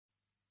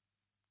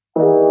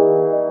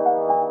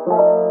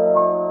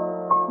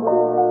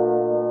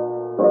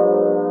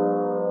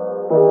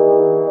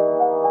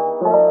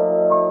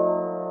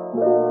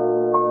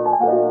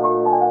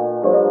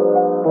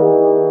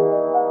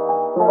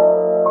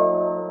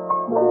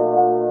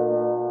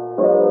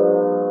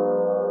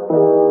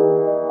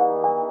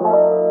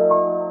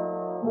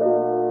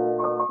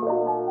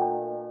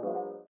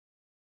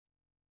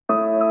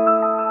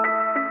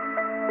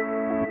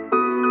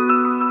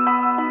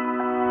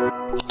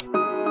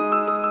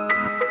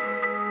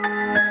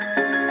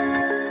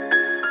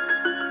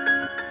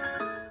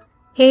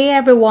Hey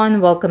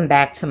everyone, welcome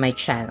back to my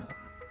channel.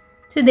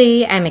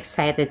 Today, I'm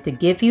excited to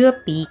give you a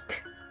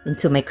peek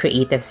into my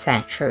creative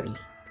sanctuary,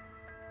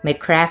 my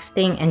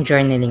crafting and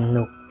journaling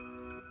nook.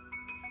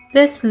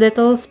 This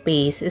little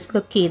space is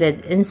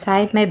located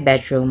inside my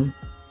bedroom,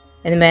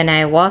 and when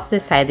I was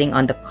deciding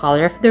on the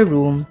color of the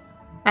room,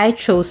 I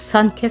chose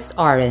sun-kissed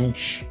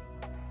orange.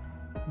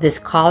 This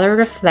color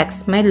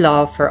reflects my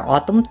love for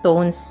autumn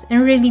tones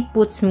and really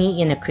puts me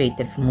in a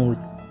creative mood.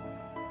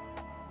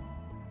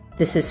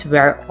 This is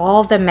where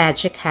all the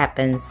magic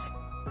happens,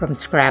 from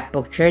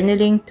scrapbook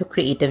journaling to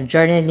creative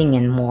journaling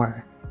and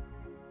more.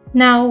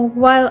 Now,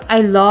 while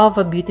I love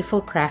a beautiful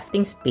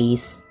crafting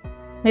space,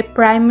 my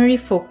primary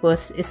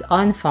focus is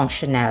on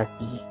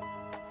functionality.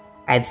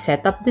 I've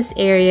set up this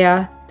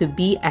area to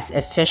be as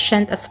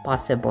efficient as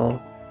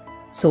possible,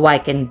 so I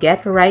can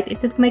get right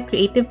into my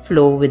creative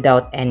flow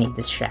without any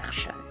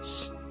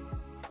distractions.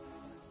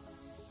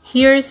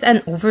 Here's an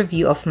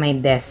overview of my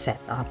desk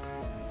setup.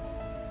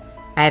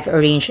 I've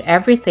arranged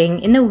everything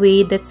in a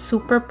way that's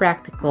super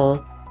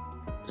practical,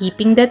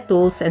 keeping the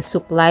tools and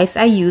supplies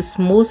I use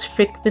most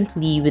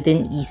frequently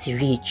within easy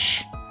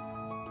reach.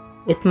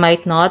 It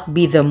might not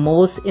be the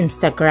most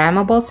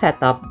Instagrammable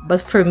setup,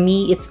 but for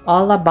me, it's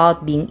all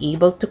about being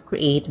able to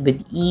create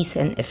with ease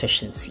and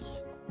efficiency.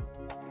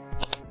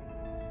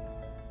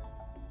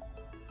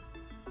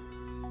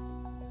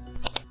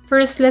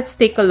 First, let's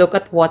take a look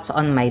at what's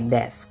on my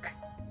desk.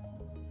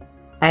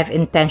 I've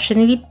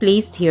intentionally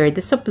placed here the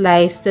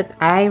supplies that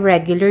I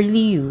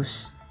regularly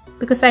use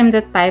because I'm the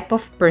type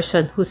of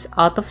person who's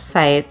out of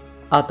sight,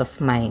 out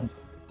of mind.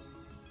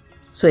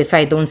 So if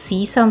I don't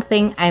see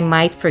something, I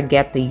might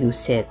forget to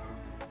use it.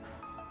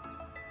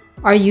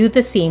 Are you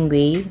the same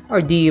way,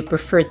 or do you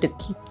prefer to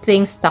keep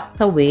things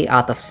tucked away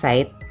out of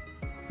sight?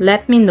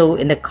 Let me know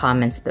in the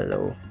comments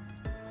below.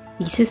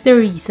 This is the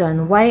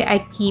reason why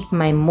I keep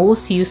my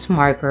most used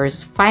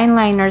markers, fine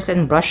liners,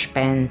 and brush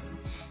pens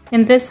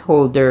in this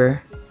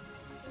holder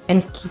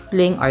and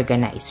Kipling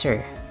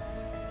organizer.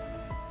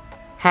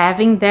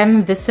 Having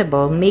them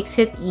visible makes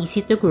it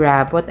easy to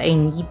grab what I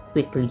need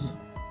quickly,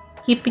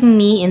 keeping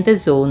me in the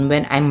zone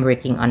when I'm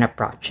working on a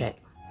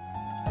project.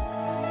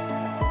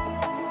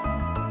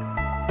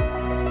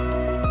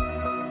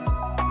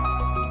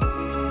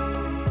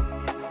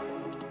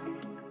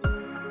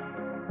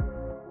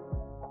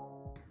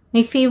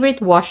 My favorite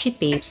washi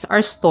tapes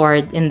are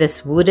stored in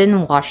this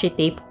wooden washi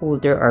tape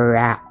holder or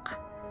rack.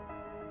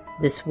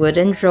 This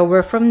wooden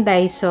drawer from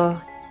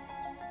Daiso,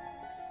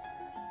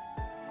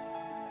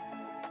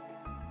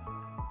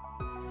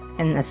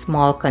 and a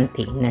small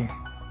container.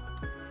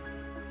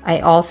 I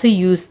also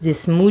use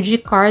this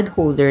Muji card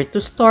holder to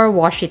store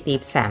washi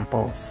tape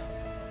samples.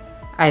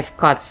 I've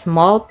cut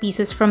small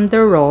pieces from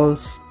the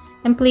rolls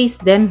and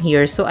placed them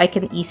here so I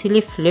can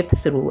easily flip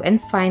through and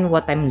find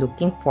what I'm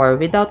looking for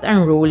without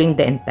unrolling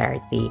the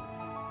entire tape.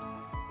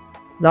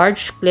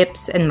 Large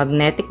clips and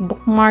magnetic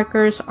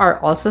bookmarkers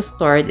are also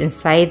stored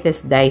inside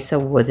this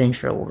Daiso wooden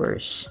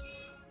drawers.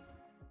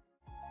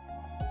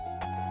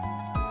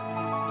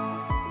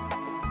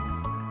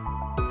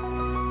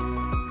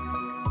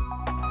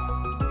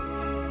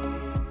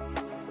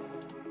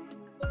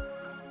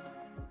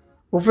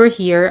 Over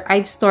here,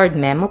 I've stored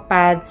memo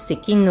pads,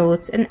 sticky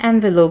notes, and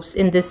envelopes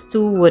in these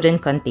two wooden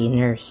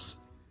containers.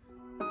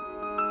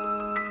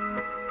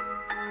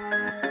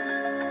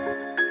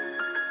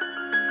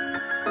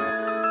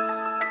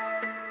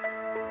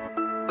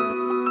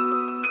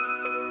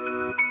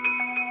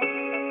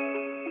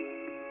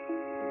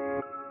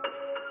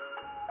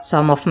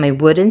 Some of my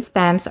wooden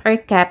stamps are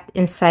kept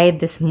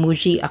inside this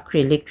Muji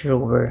acrylic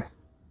drawer.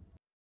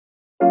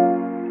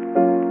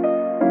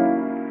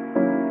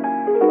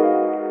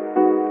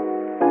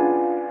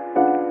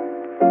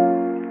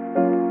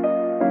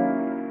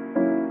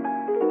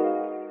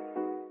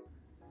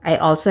 I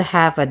also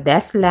have a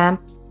desk lamp,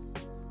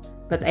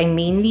 but I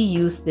mainly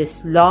use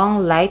this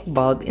long light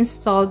bulb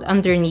installed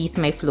underneath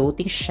my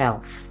floating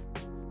shelf.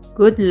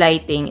 Good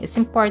lighting is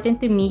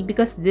important to me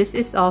because this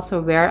is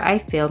also where I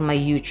film my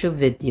YouTube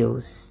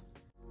videos.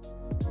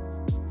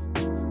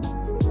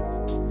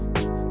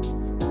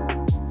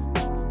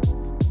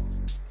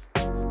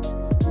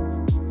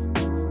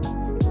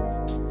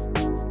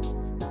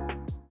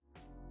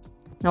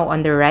 Now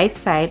on the right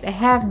side, I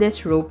have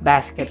this rope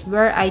basket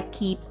where I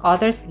keep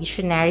other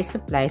stationery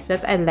supplies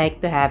that I like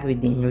to have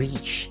within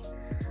reach,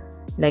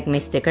 like my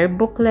sticker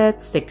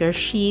booklets, sticker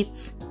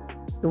sheets,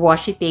 the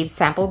washi tape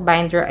sample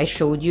binder I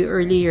showed you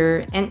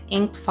earlier, and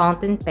inked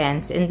fountain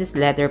pens in this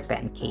leather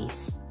pen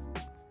case.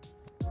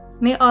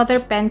 My other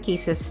pen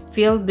cases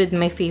filled with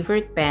my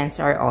favorite pens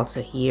are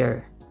also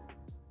here.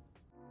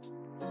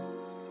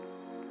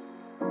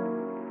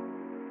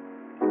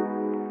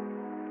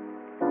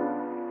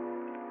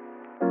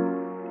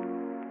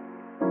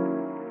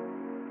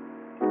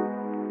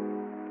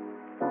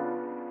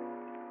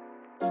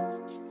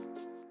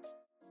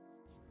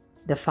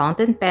 The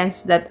fountain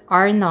pens that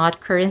are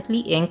not currently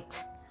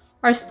inked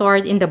are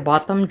stored in the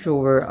bottom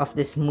drawer of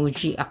this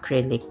Muji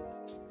acrylic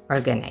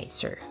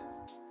organizer.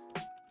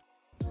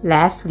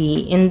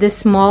 Lastly, in this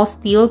small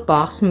steel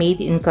box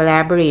made in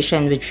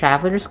collaboration with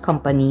Traveler's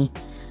Company,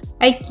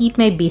 I keep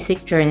my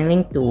basic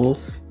journaling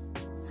tools,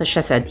 such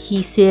as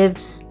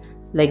adhesives,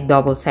 like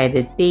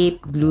double-sided tape,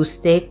 glue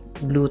stick,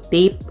 glue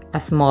tape, a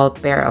small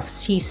pair of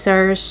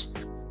scissors,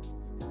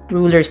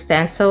 ruler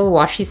stencil,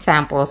 washi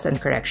samples,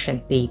 and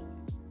correction tape.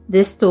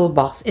 This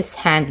toolbox is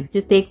handy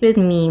to take with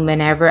me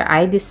whenever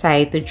I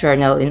decide to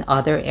journal in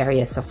other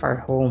areas of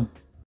our home.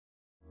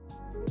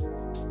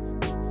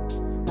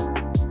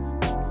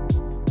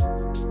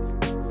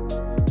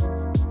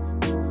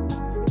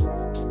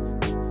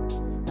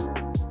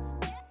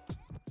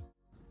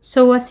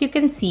 So as you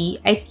can see,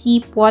 I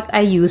keep what I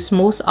use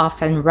most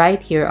often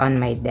right here on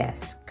my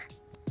desk.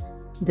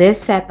 This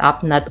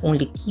setup not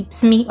only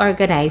keeps me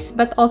organized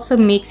but also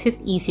makes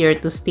it easier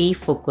to stay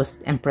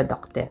focused and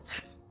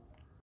productive.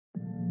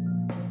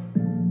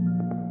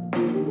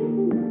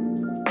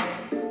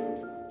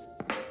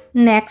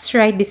 Next,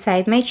 right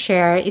beside my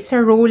chair is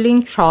a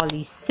rolling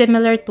trolley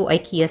similar to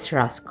IKEA's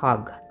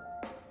Raskog.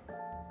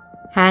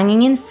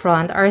 Hanging in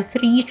front are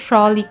 3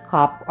 trolley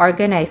cup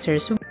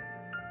organizers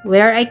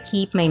where I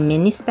keep my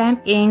mini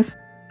stamp inks,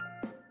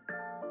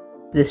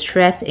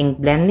 distress ink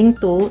blending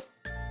tool,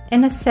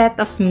 and a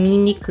set of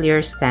mini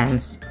clear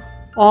stamps,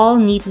 all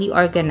neatly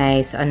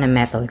organized on a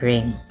metal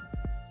ring.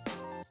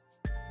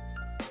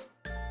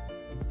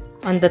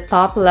 On the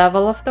top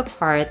level of the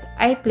cart,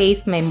 I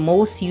placed my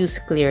most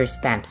used clear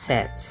stamp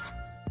sets.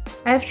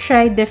 I've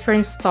tried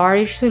different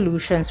storage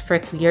solutions for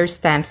clear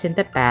stamps in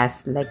the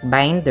past, like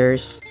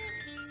binders,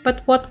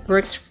 but what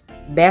works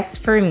best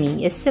for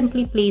me is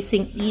simply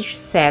placing each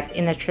set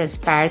in a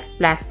transparent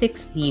plastic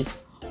sleeve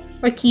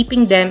or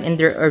keeping them in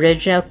their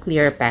original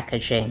clear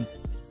packaging.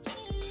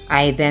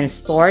 I then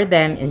store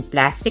them in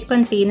plastic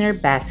container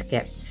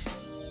baskets.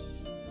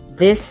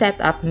 This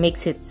setup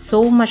makes it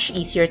so much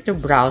easier to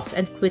browse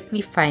and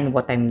quickly find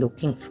what I'm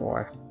looking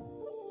for.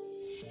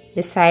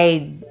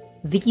 Beside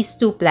these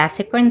 2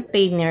 plastic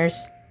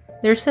containers,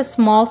 there's a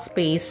small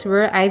space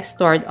where I've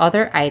stored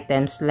other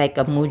items like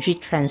a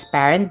Muji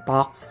transparent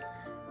box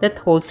that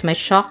holds my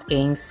chalk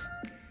inks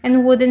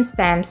and wooden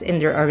stamps in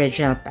their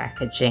original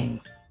packaging.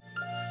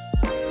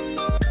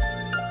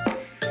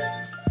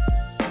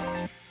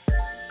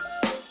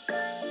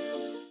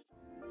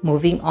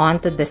 Moving on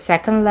to the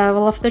second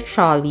level of the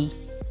trolley,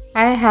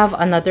 I have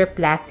another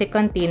plastic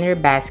container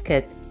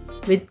basket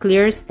with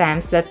clear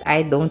stamps that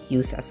I don't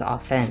use as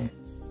often,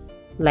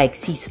 like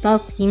seasonal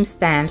theme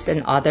stamps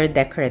and other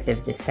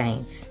decorative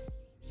designs.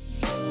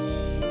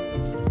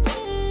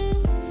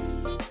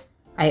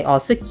 I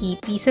also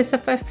keep pieces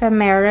of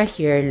ephemera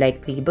here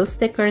like label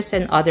stickers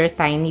and other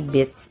tiny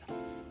bits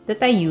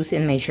that I use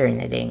in my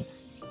journaling.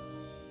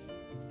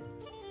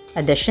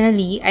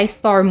 Additionally, I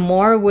store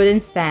more wooden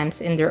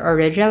stamps in their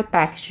original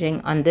packaging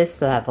on this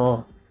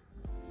level.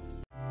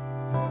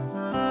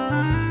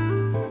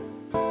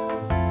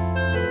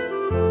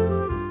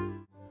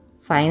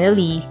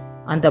 Finally,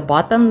 on the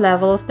bottom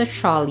level of the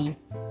trolley,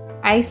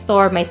 I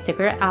store my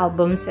sticker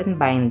albums and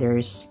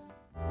binders.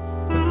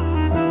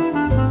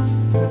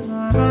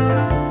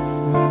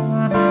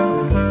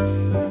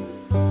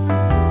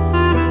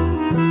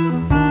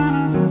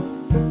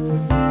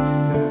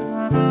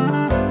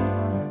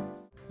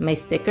 My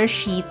sticker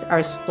sheets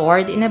are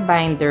stored in a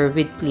binder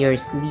with clear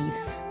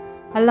sleeves,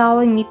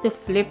 allowing me to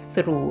flip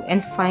through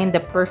and find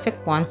the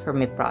perfect one for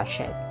my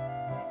project.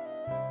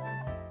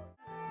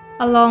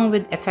 Along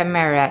with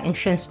ephemera in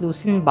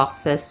translucent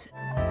boxes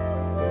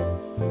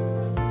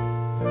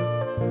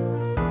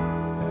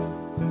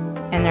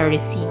and a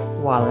receipt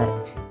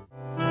wallet.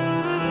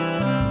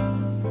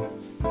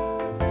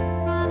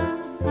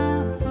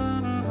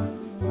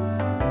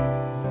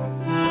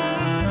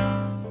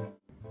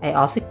 I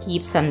also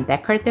keep some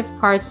decorative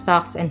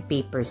cardstocks and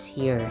papers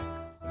here.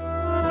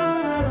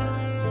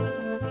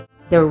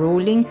 The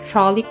rolling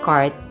trolley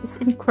cart is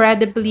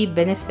incredibly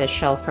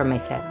beneficial for my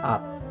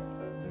setup.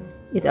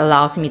 It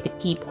allows me to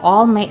keep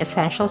all my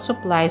essential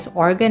supplies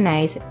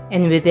organized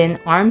and within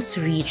arm's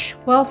reach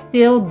while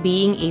still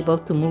being able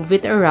to move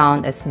it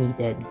around as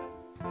needed.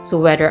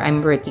 So whether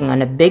I'm working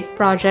on a big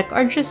project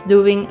or just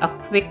doing a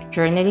quick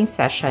journaling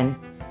session,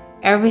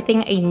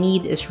 everything I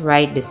need is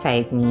right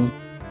beside me,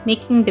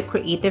 making the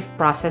creative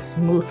process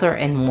smoother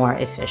and more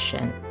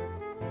efficient.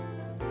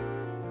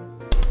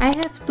 I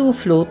have 2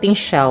 floating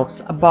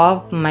shelves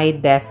above my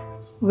desk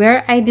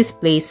where I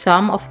display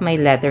some of my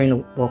leather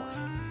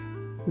notebooks,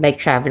 like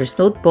traveler's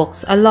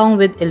notebooks along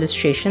with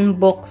illustration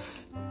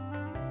books,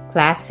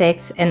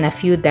 classics, and a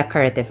few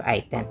decorative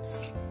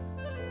items.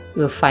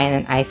 You'll find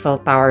an Eiffel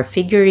Tower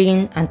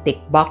figurine,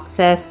 antique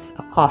boxes,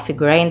 a coffee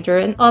grinder,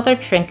 and other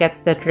trinkets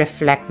that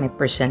reflect my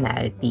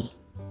personality.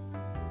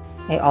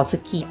 I also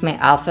keep my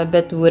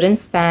alphabet wooden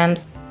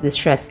stamps,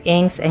 distress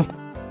inks, and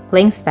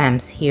cling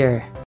stamps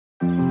here.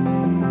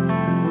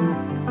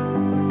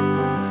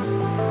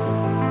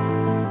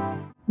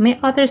 My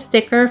other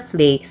sticker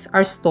flakes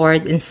are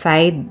stored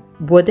inside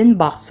wooden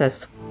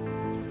boxes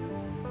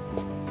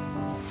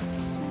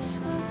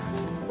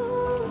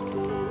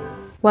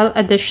while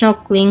additional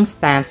cling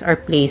stamps are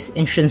placed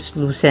in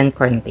translucent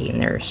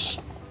containers.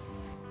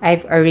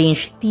 I've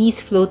arranged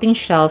these floating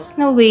shelves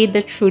in a way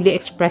that truly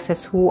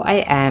expresses who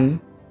I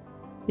am,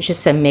 which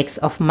is a mix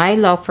of my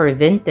love for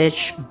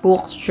vintage,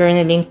 books,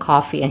 journaling,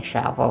 coffee, and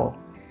travel.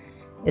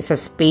 It's a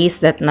space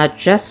that not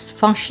just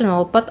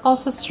functional but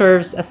also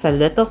serves as a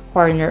little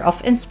corner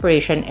of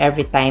inspiration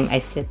every time I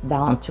sit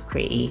down to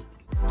create.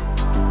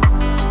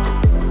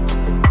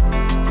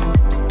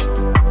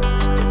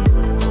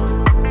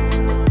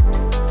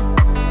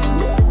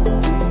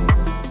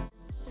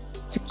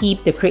 To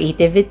keep the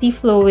creativity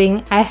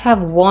flowing, I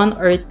have 1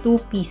 or 2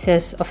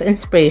 pieces of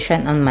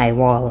inspiration on my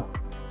wall,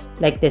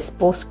 like this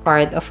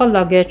postcard of a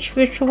luggage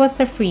which was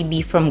a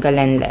freebie from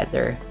Galen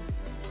Leather.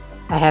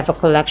 I have a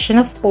collection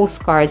of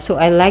postcards, so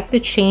I like to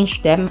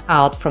change them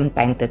out from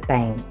time to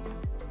time.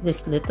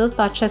 These little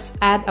touches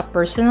add a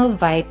personal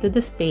vibe to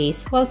the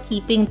space while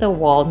keeping the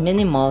wall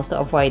minimal to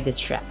avoid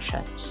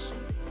distractions.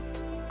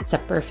 It's a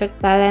perfect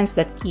balance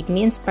that keeps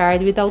me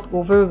inspired without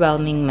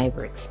overwhelming my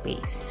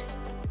workspace.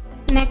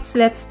 Next,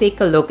 let's take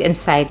a look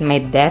inside my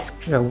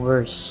desk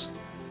drawers.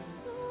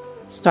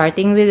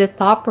 Starting with the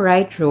top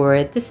right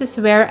drawer, this is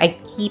where I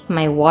keep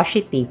my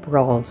washi tape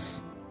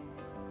rolls.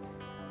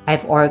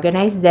 I've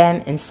organized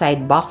them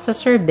inside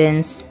boxes or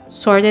bins,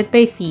 sorted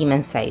by theme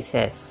and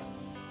sizes.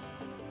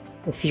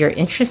 If you're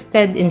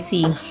interested in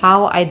seeing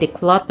how I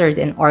decluttered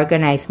and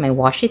organized my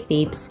washi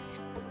tapes,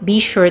 be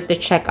sure to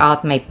check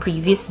out my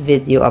previous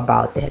video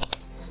about it.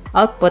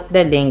 I'll put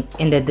the link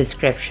in the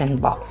description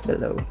box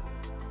below.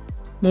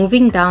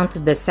 Moving down to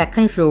the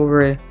second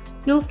drawer,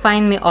 you'll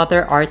find my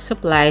other art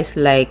supplies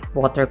like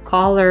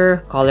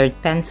watercolor, colored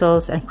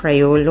pencils, and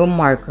Crayola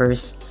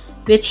markers,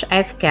 which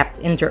I've kept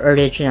in their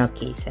original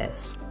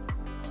cases.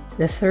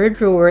 The third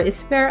drawer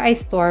is where I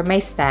store my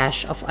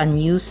stash of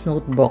unused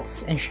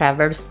notebooks and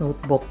traveler's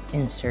notebook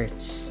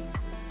inserts.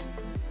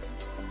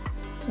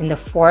 In the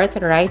fourth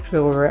right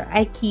drawer,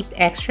 I keep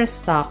extra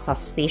stocks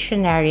of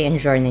stationery and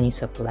journaling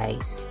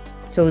supplies.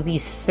 So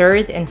these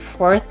third and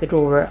fourth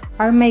drawer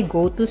are my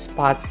go-to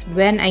spots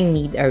when I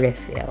need a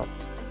refill.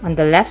 On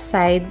the left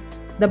side,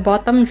 the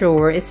bottom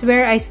drawer is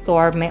where I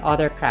store my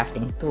other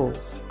crafting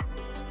tools,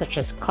 such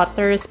as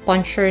cutters,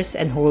 punchers,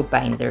 and hole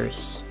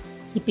binders.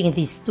 Keeping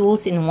these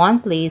tools in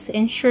one place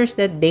ensures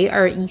that they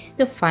are easy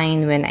to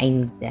find when I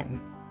need them.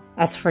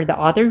 As for the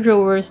other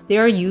drawers, they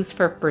are used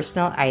for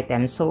personal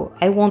items, so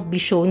I won't be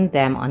showing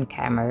them on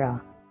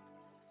camera.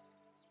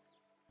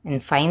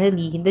 And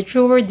finally, the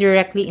drawer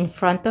directly in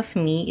front of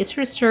me is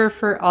reserved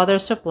for other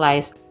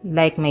supplies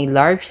like my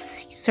large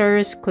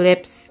scissors,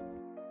 clips,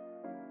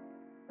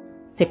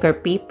 sticker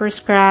paper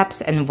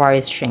scraps, and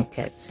various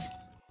trinkets.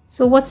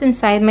 So what's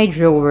inside my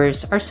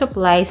drawers are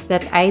supplies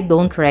that I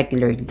don't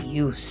regularly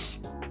use.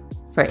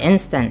 For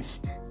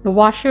instance, the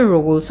washi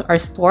rolls are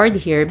stored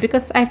here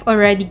because I've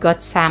already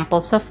got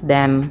samples of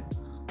them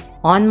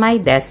on my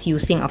desk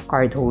using a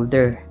card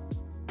holder.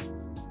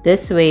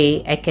 This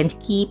way, I can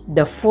keep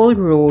the full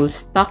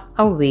rolls tucked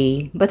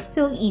away but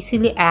still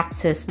easily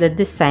access the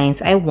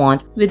designs I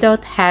want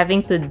without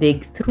having to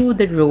dig through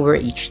the drawer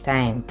each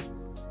time.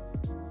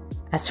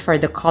 As for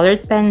the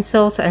colored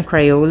pencils and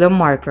Crayola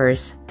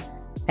markers,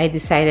 I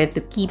decided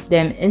to keep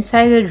them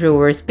inside the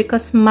drawers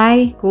because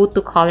my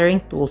go-to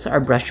coloring tools are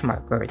brush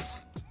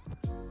markers,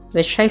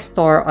 which I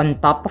store on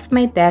top of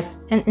my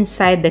desk and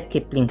inside the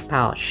Kipling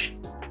pouch.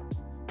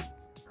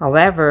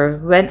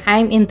 However, when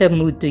I'm in the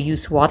mood to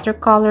use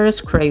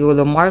watercolors,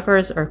 Crayola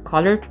markers, or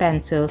colored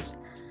pencils,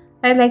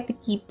 I like to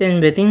keep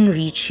them within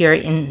reach here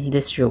in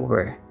this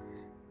drawer.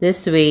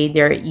 This way,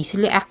 they're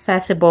easily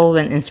accessible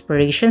when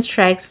inspiration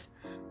strikes,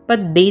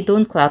 but they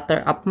don't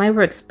clutter up my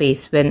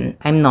workspace when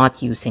I'm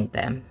not using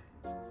them.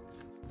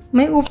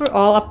 My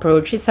overall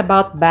approach is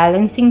about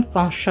balancing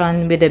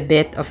function with a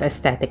bit of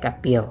aesthetic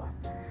appeal.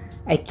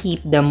 I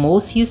keep the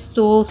most used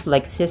tools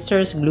like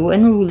scissors, glue,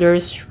 and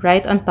rulers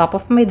right on top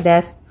of my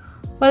desk,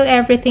 while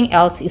everything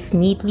else is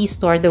neatly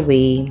stored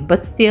away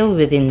but still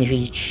within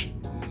reach.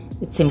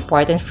 It's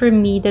important for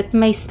me that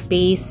my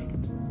space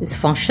is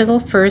functional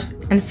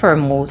first and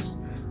foremost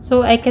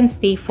so I can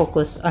stay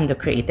focused on the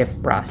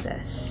creative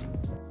process.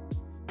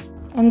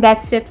 And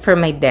that's it for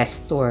my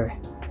desk tour.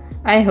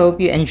 I hope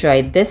you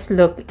enjoyed this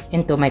look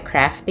into my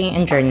crafting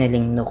and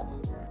journaling nook.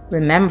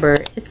 Remember,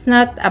 it's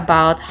not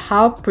about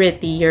how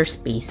pretty your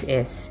space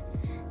is.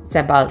 It's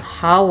about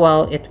how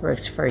well it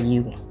works for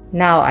you.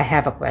 Now I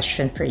have a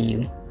question for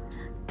you.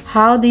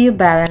 How do you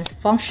balance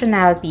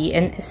functionality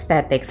and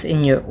aesthetics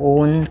in your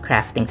own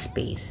crafting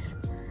space?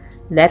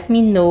 Let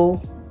me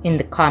know in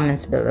the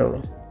comments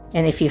below.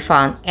 And if you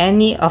found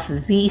any of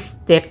these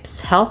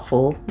tips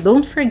helpful,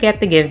 don't forget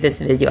to give this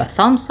video a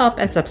thumbs up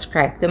and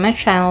subscribe to my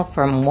channel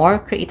for more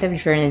creative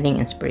journaling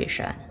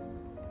inspiration.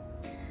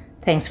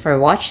 Thanks for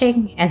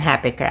watching and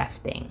happy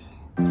crafting!